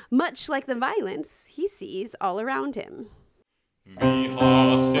 much like the violence he sees all around him. Wie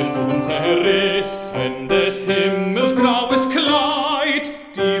hat der Sturm zerrissen des Himmels graues Kleid,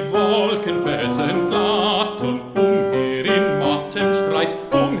 die Wolkenfelsen flattern umher in mattem Streit,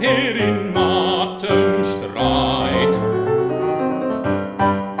 umher in mattem Streit.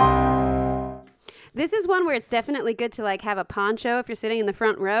 This is one where it's definitely good to like have a poncho if you're sitting in the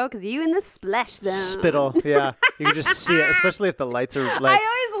front row because you in the splash zone. Spittle, yeah. You can just see it, especially if the lights are like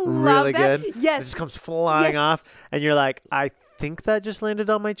I always love really that. good. Yes. It just comes flying Yes. off, and you're like, I think that just landed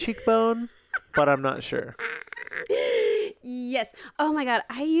on my cheekbone, but I'm not sure. Yes. Oh my God.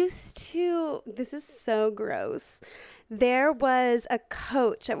 This is so gross. There was a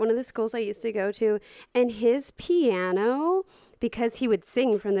coach at one of the schools I used to go to, and his piano, because he would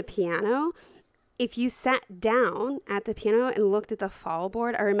sing from the piano, if you sat down at the piano and looked at the fall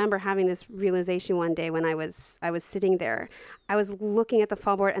board, I remember having this realization one day when I was sitting there. I was looking at the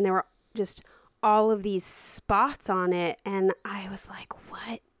fall board and there were just all of these spots on it, and I was like,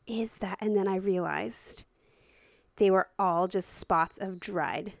 what is that? And then I realized they were all just spots of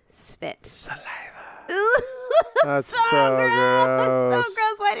dried spit. Saliva. Ooh, That's so gross. gross. So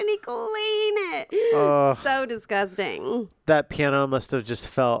gross. Why didn't he clean it? Oh. So disgusting. That piano must have just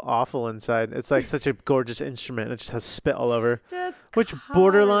felt awful inside. It's like such a gorgeous instrument. It just has spit all over. Just Which covered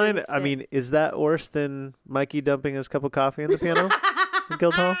borderline, in I spit. mean, is that worse than Mikey dumping his cup of coffee in the piano in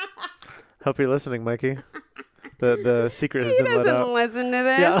Guildhall? Hope you're listening, Mikey. The secret has He been let doesn't out. listen to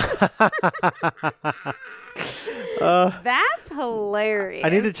this. Yeah. That's hilarious. I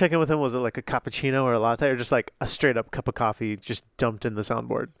need to check in with him. Was it like a cappuccino or a latte, or just like a straight up cup of coffee just dumped in the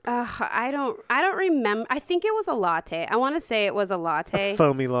soundboard? I don't remember. I think it was a latte. I want to say it was a latte. A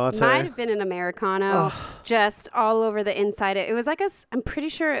foamy latte. Might have been an Americano, just all over the inside. It was like I'm pretty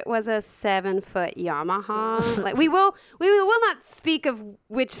sure it was a 7-foot Yamaha. Like we will not speak of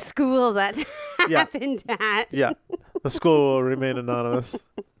which school that Yeah. happened at. Yeah. The school will remain anonymous.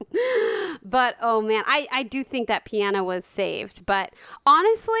 But oh man, I do think that piano was saved. But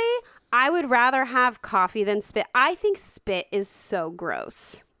honestly, I would rather have coffee than spit. I think spit is so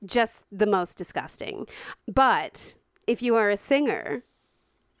gross. Just the most disgusting. But if you are a singer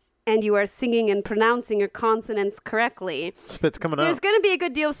and you are singing and pronouncing your consonants correctly, Spit's coming there's out. going to be a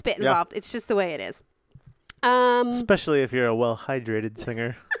good deal of spit Yeah. involved. It's just the way it is. Especially if you're a well hydrated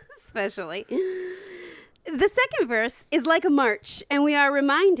singer. Especially. The second verse is like a march, and we are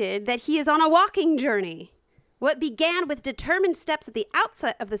reminded that he is on a walking journey. What began with determined steps at the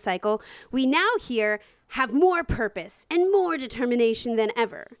outset of the cycle, we now here have more purpose and more determination than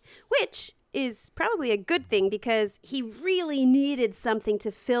ever, which is probably a good thing because he really needed something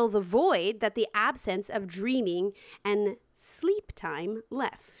to fill the void that the absence of dreaming and sleep time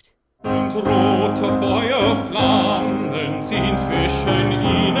left. Und rote Feuerflammen ziehen zwischen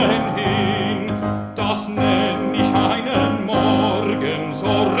ihnen hin. Das nenn ich einen Morgen, so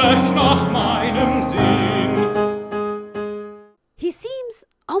recht nach meinem Sinn. He seems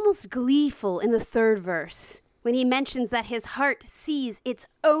almost gleeful in the third verse when he mentions that his heart sees its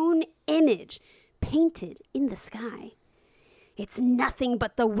own image painted in the sky. It's nothing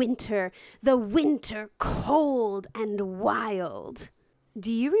but the winter cold and wild.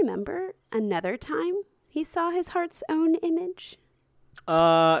 Do you remember another time he saw his heart's own image?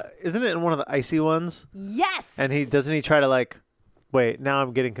 Isn't it in one of the icy ones? Yes. And doesn't he try to like, wait, now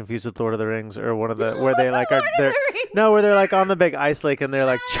I'm getting confused with Lord of the Rings or one of the where they like are Lord of they're the Rings. no where they're like on the big ice lake and they're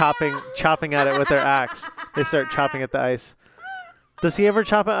like chopping at it with their axe. They start chopping at the ice. Does he ever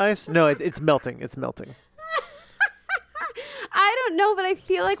chop at ice? No, it's melting. It's melting. I don't know, but I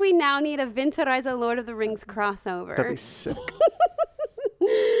feel like we now need a Winterreise Lord of the Rings crossover. That'd be sick.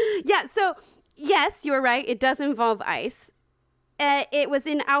 Yeah, so yes, you're right. It does involve ice. It was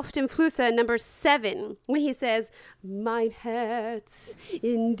in Auf dem Flusse number 7 when he says, Mein Herz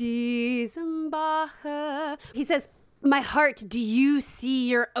in diesem Bache. He says, my heart, do you see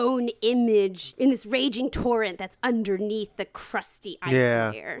your own image in this raging torrent that's underneath the crusty ice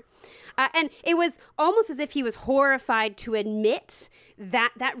layer? And it was almost as if he was horrified to admit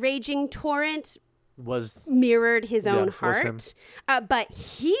that that raging torrent was mirrored his own was him. heart. But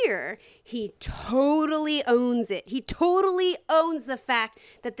here, he totally owns it. He totally owns the fact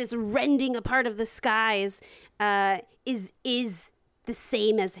that this rending apart of the skies is the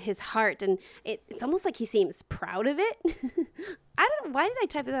same as his heart. And it's almost like he seems proud of it. Why did I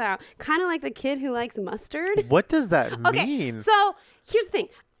type that out? Kind of like the kid who likes mustard. What does that Okay, mean? so here's the thing.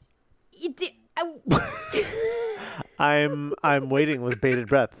 I'm waiting with bated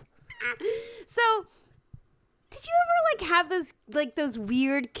breath. So, did you ever have those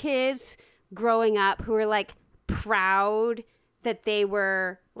weird kids growing up who were proud that they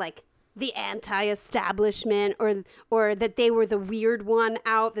were the anti-establishment or that they were the weird one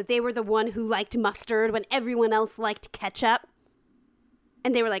out, that they were the one who liked mustard when everyone else liked ketchup?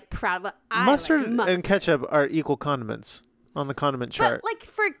 And they were proud of Mustard and ketchup are equal condiments on the condiment chart. But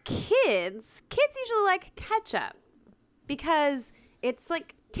for kids usually like ketchup because it's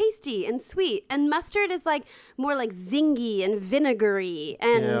tasty and sweet, and mustard is more zingy and vinegary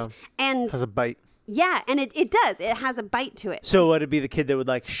and has a bite. Yeah, and it does. It has a bite to it. So would it be the kid that would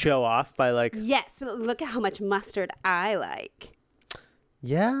show off by Yes, but look at how much mustard I like.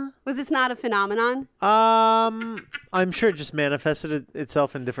 Yeah. Was this not a phenomenon? I'm sure it just manifested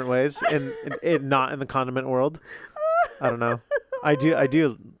itself in different ways, and not in the condiment world. I don't know. I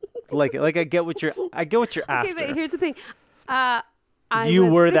do like it. I get what you're after. Okay, but here's the thing. You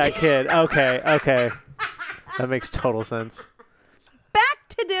were that kid. Okay. That makes total sense. Back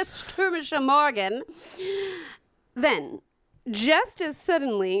to Der stürmische Morgen. Then, just as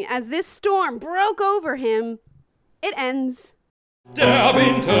suddenly as this storm broke over him, it ends. Der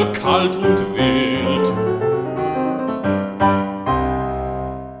Winter kalt und wild.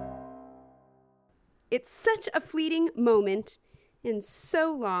 It's such a fleeting moment in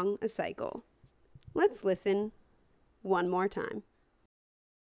so long a cycle. Let's listen one more time.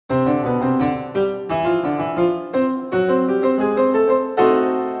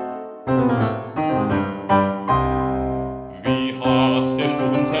 Wie hart der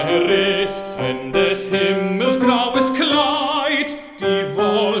Sturm zerrissen des Himmels graues Kleid, die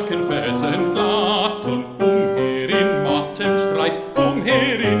Wolkenfelsen flattern umher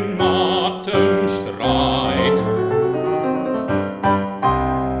in mattem Streit,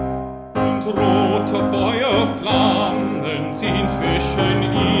 Und rote Feuerflammen ziehen zwischen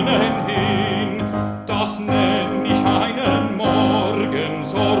ihnen hin, das nenn ich einen Morgen,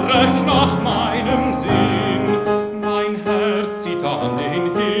 so recht nach meinem Sinn. Mein Herz sieht an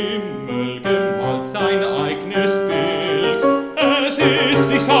den Himmel, gemalt sein eigenes Bild. Es ist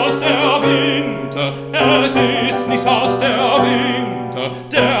nichts als der Winter, es ist nichts als der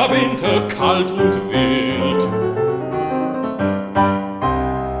Winter kalt und wild.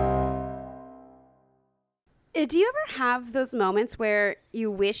 Do you ever have those moments where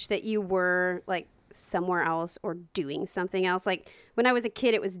you wish that you were somewhere else or doing something else? When I was a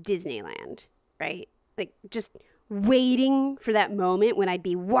kid, it was Disneyland, right? Just waiting for that moment when I'd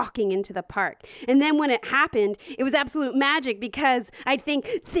be walking into the park. And then when it happened, it was absolute magic because I'd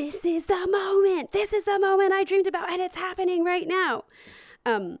think, this is the moment. This is the moment I dreamed about, and it's happening right now.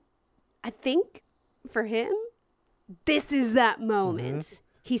 I think for him, this is that moment. Mm-hmm.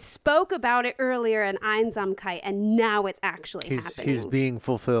 He spoke about it earlier in Einsamkeit, and now it's actually happening. He's being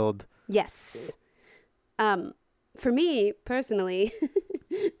fulfilled. Yes. For me, personally,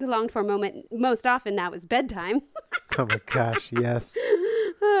 the longed-for moment most often now is bedtime. Oh my gosh, yes.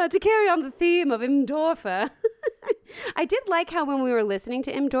 To carry on the theme of Im Dorfe, I did like how when we were listening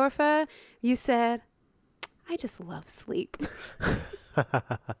to Im Dorfe, you said, I just love sleep.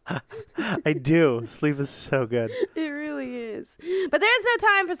 I do. Sleep is so good. It really is. But there's no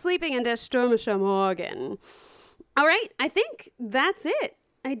time for sleeping in Der stürmische Morgen. All right, I think that's it.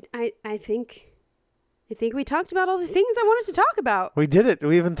 I think we talked about all the things I wanted to talk about. We did it.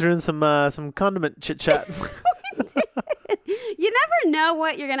 We even threw in some condiment chit chat. You never know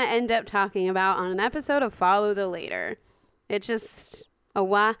what you're going to end up talking about on an episode of Follow the Leader. It's just a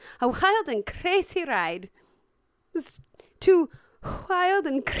wild and crazy ride. Just two wild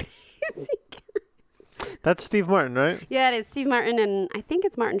and crazy guys. That's Steve Martin, right? Yeah, it is Steve Martin, and I think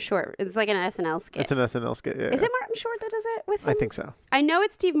it's Martin Short. It's like an SNL skit. It's an SNL skit, yeah. Is it Martin Short that does it with him? I think so. I know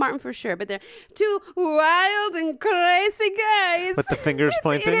it's Steve Martin for sure, but they're two wild and crazy guys. With the fingers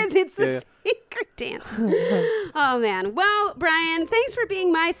pointing? It is. It's the finger dance. Oh, man. Well, Brian, thanks for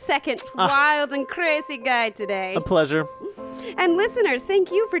being my second wild and crazy guy today. A pleasure. And listeners,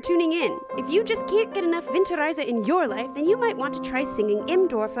 thank you for tuning in. If you just can't get enough Winterreise in your life, then you might want to try singing Im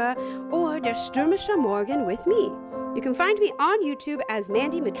Dorfe or Der stürmische Morgen with me. You can find me on YouTube as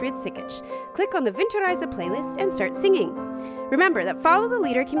Mandy Madrid Sikic. Click on the Winterreise playlist and start singing. Remember that Follow the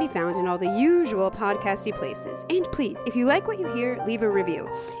Leader can be found in all the usual podcasty places. And please, if you like what you hear, leave a review.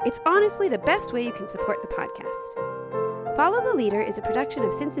 It's honestly the best way you can support the podcast. Follow the Leader is a production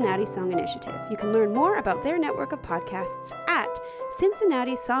of Cincinnati Song Initiative. You can learn more about their network of podcasts at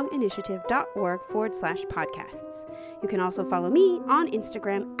cincinnatisoninitiative.org/podcasts. You can also follow me on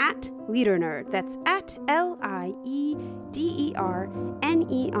Instagram at LeaderNerd. That's at LIEDERNERD.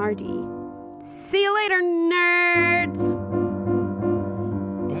 See you later, nerds!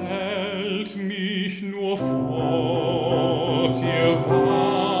 Bellt mich nur fort, ihr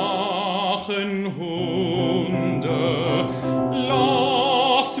wachen Hunde,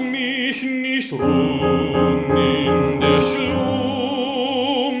 lasst mich nicht ruhen in der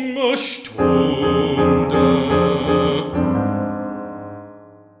Schlummerstunde.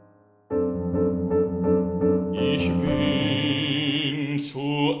 Ich bin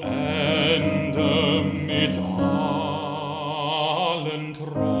zu Ende mit allen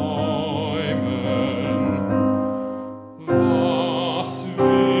Träumen. Was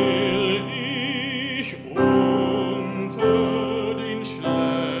will ich unter den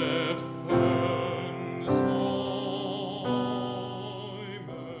Schläfen säumen?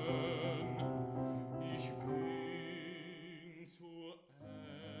 Ich bin zu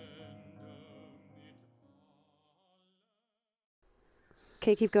Ende mit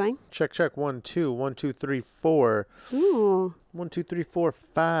Okay, keep going. Check, check. 1, 2, 1, 2, 3, 4. Ooh. 1, 2, 3, 4,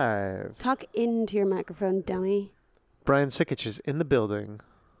 5. Talk into your microphone, dummy. Brian Sikic is in the building.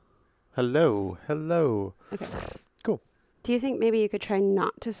 Hello. Hello. Okay. Cool. Do you think maybe you could try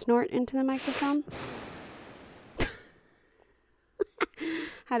not to snort into the microphone?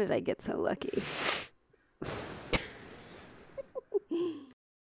 How did I get so lucky?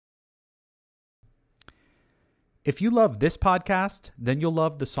 If you love this podcast, then you'll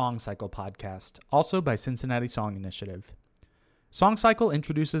love the Song Cycle podcast, also by Cincinnati Song Initiative. Song Cycle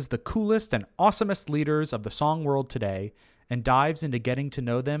introduces the coolest and awesomest leaders of the song world today and dives into getting to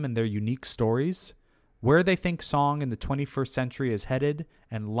know them and their unique stories, where they think song in the 21st century is headed,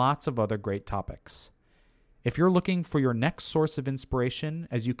 and lots of other great topics. If you're looking for your next source of inspiration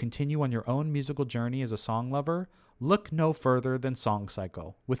as you continue on your own musical journey as a song lover, look no further than Song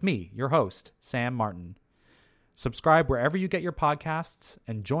Cycle with me, your host, Sam Martin. Subscribe wherever you get your podcasts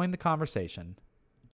and join the conversation.